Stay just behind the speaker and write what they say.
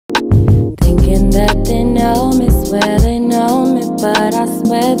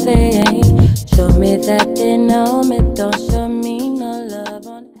acting home, it don't show me no love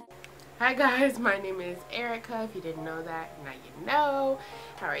on. Hi guys, my name is Erica. If you didn't know that, now you know.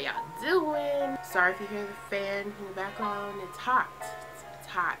 How are y'all doing? Sorry if you hear the fan in the background. It's hot. It's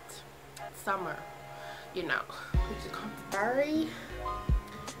hot. It's summer. You know. We just got sorry.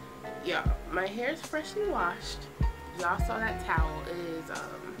 Yo, my hair is freshly washed. Y'all saw that towel. It is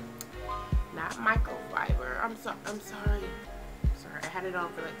not microfiber. I'm sorry. Sorry, I had it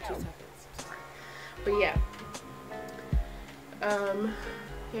on for like 2 seconds. Sorry. But yeah.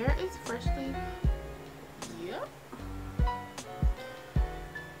 Hair is freshly. Yep.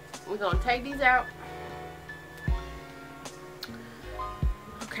 We're gonna take these out.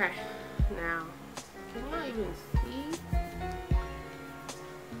 Okay. Now, can y'all even see?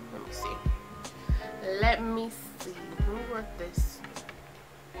 Let me see. Let me see. Let me work this.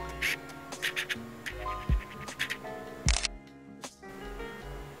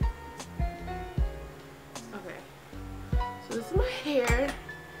 Okay. So this is my hair.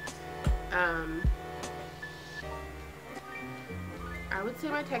 I would say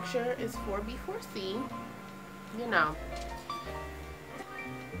my texture is 4B4C, you know.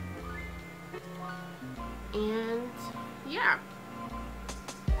 And yeah.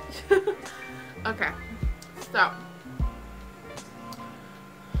 Okay, so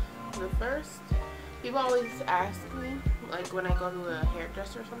the first, people always ask me, like when I go to a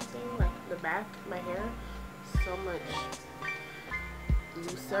hairdresser or something, like the back of my hair is so much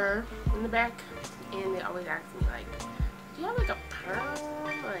looser in the back, and they always ask me like, do you have like a perm?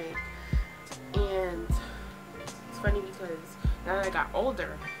 Like, and it's funny because now that I got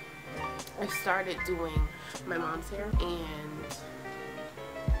older, I started doing my mom's hair, and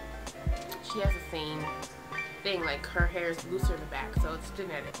she has the same thing, like her hair is looser in the back, so it's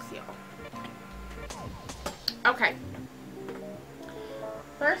genetics, y'all. Okay,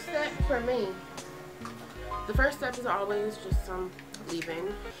 first step for me, the first step is always just some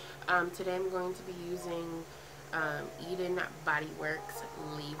leave-in. Today I'm going to be using didnt Bodyworks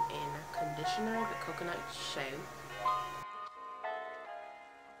leave-in conditioner, the Coconut Shea.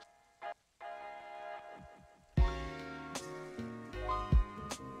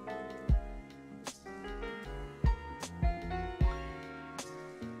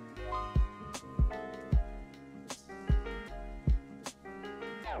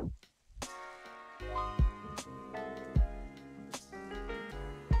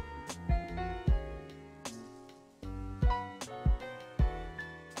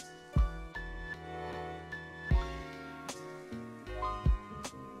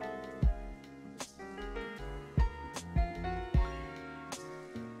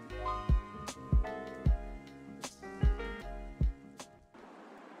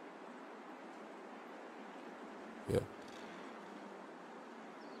 Yeah.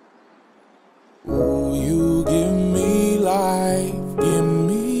 Ooh, you give me life, give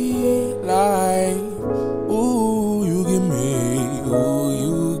me life. Ooh, you give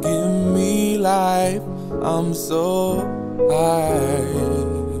me life. I'm so high.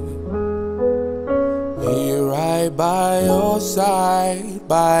 Here right by your side,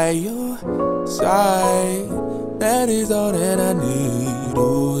 that is all that I need.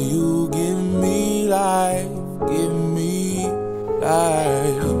 Ooh, you give me life. Give me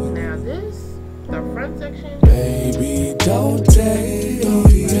life. Now this, the front section. Baby, don't take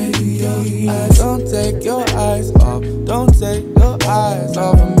your eyes off. Don't take your eyes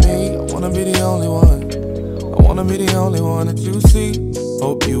off of me. I wanna be the only one. I wanna be the only one that you see.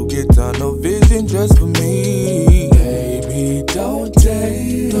 Hope you get tunnel vision just for me. Baby, don't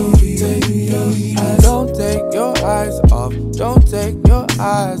take your eyes off. Don't take your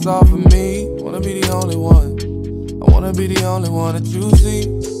eyes off of me. I wanna be the only one. I wanna be the only one that you see.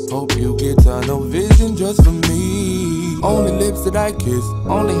 Hope you get tunnel vision just for me. Only lips that I kiss,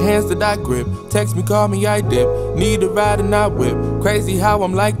 only hands that I grip. Text me, call me, I dip. Need a ride and I whip. Crazy how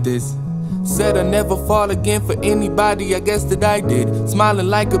I'm like this. Said I never fall again for anybody, I guess that I did. Smiling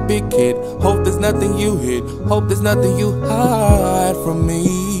like a big kid. Hope there's nothing you hid. Hope there's nothing you hide from me.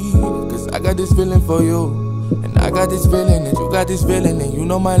 Cause I got this feeling for you, and I got this feeling that you got this feeling, and you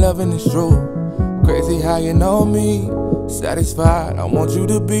know my loving is true. Crazy how you know me. Satisfied, I want you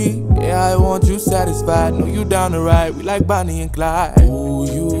to be. Yeah, I want you satisfied. Know you down the ride, we like Bonnie and Clyde. Ooh,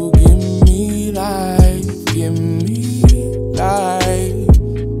 you give me life, give me life.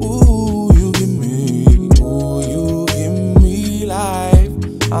 Ooh, you give me life.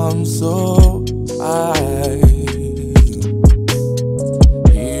 I'm so high.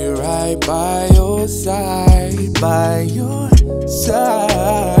 Here right by your side,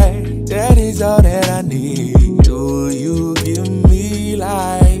 that is all that I need. Ooh, you give me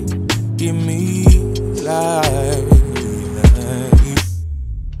life, give me life.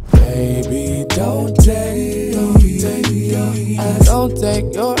 Baby, don't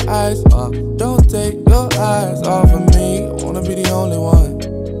take your eyes off. Don't take your eyes off of me. I wanna be the only one.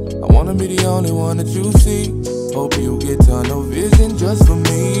 I wanna be the only one that you see. Hope you get tunnel vision just for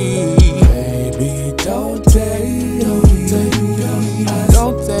me. Baby, don't take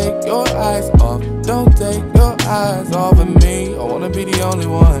your eyes off. Don't take your eyes off of me. I wanna be the only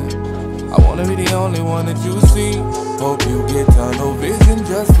one. I wanna be the only one that you see. Hope you get tunnel vision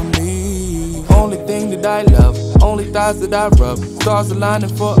just for me. Only thing that I love, only thoughts that I rub. Stars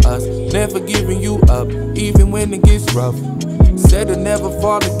aligning for us, never giving you up, even when it gets rough. Said I'll never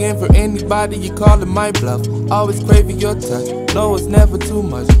fall again for anybody you calling my bluff. Always craving your touch, no it's never too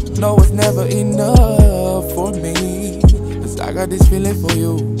much, no it's never enough for me. Cause I got this feeling for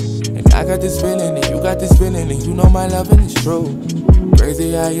you, and I got this feeling, and you got this feeling, and you know my loving is true.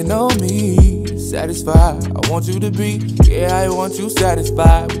 Crazy how you know me. Satisfied, I want you to be. Yeah, I want you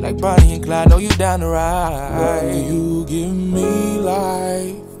satisfied. We like Bonnie and Clyde, know you down the ride. You give me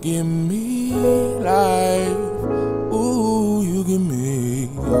life, give me life. Ooh, you give me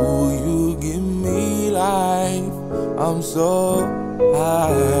life. I'm so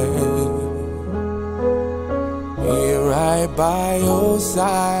high. Here right by your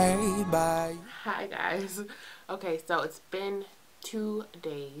side. Hi guys. Okay, so it's been 2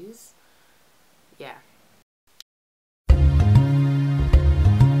 days. Yeah.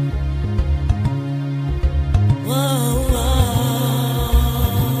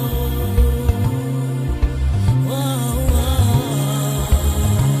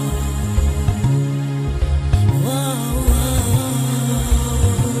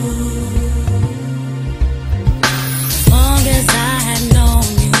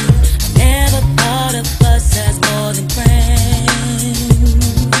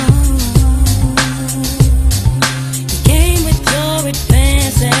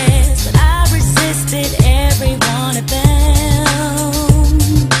 Every one of them.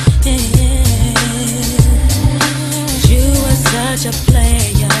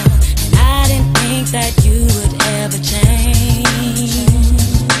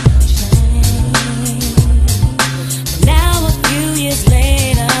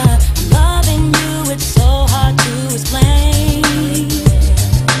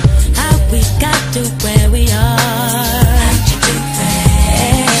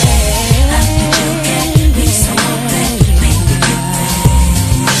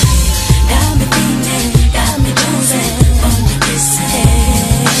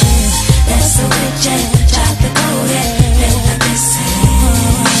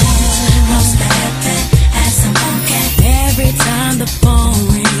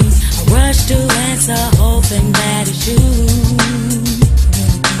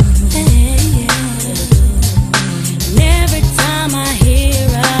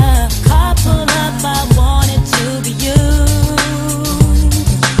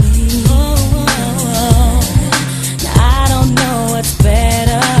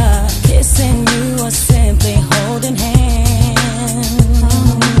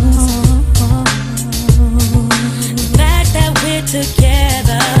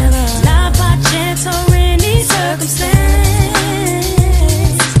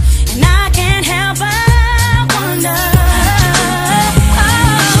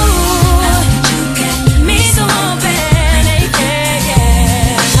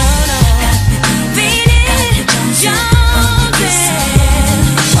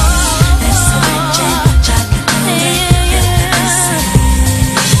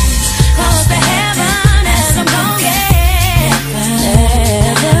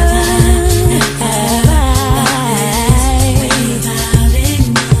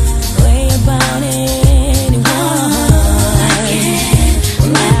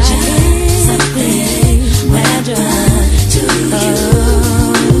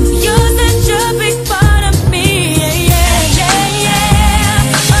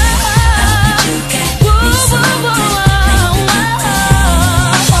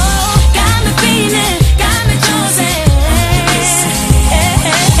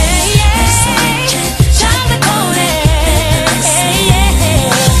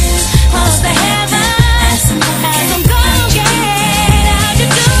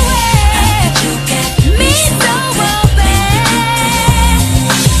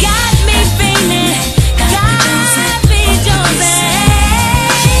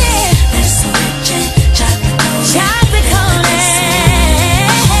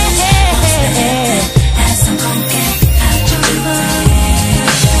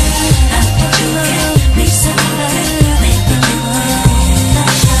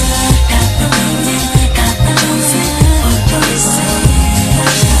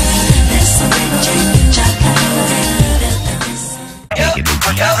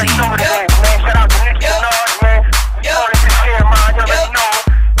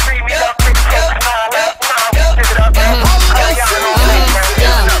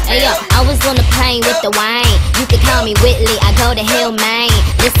 champagne with the wine. You can call me Whitley, I go to Hill, Maine.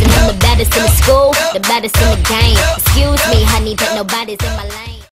 Listen, I'm the baddest in the school, the baddest in the game. Excuse me, honey, but nobody's in my lane.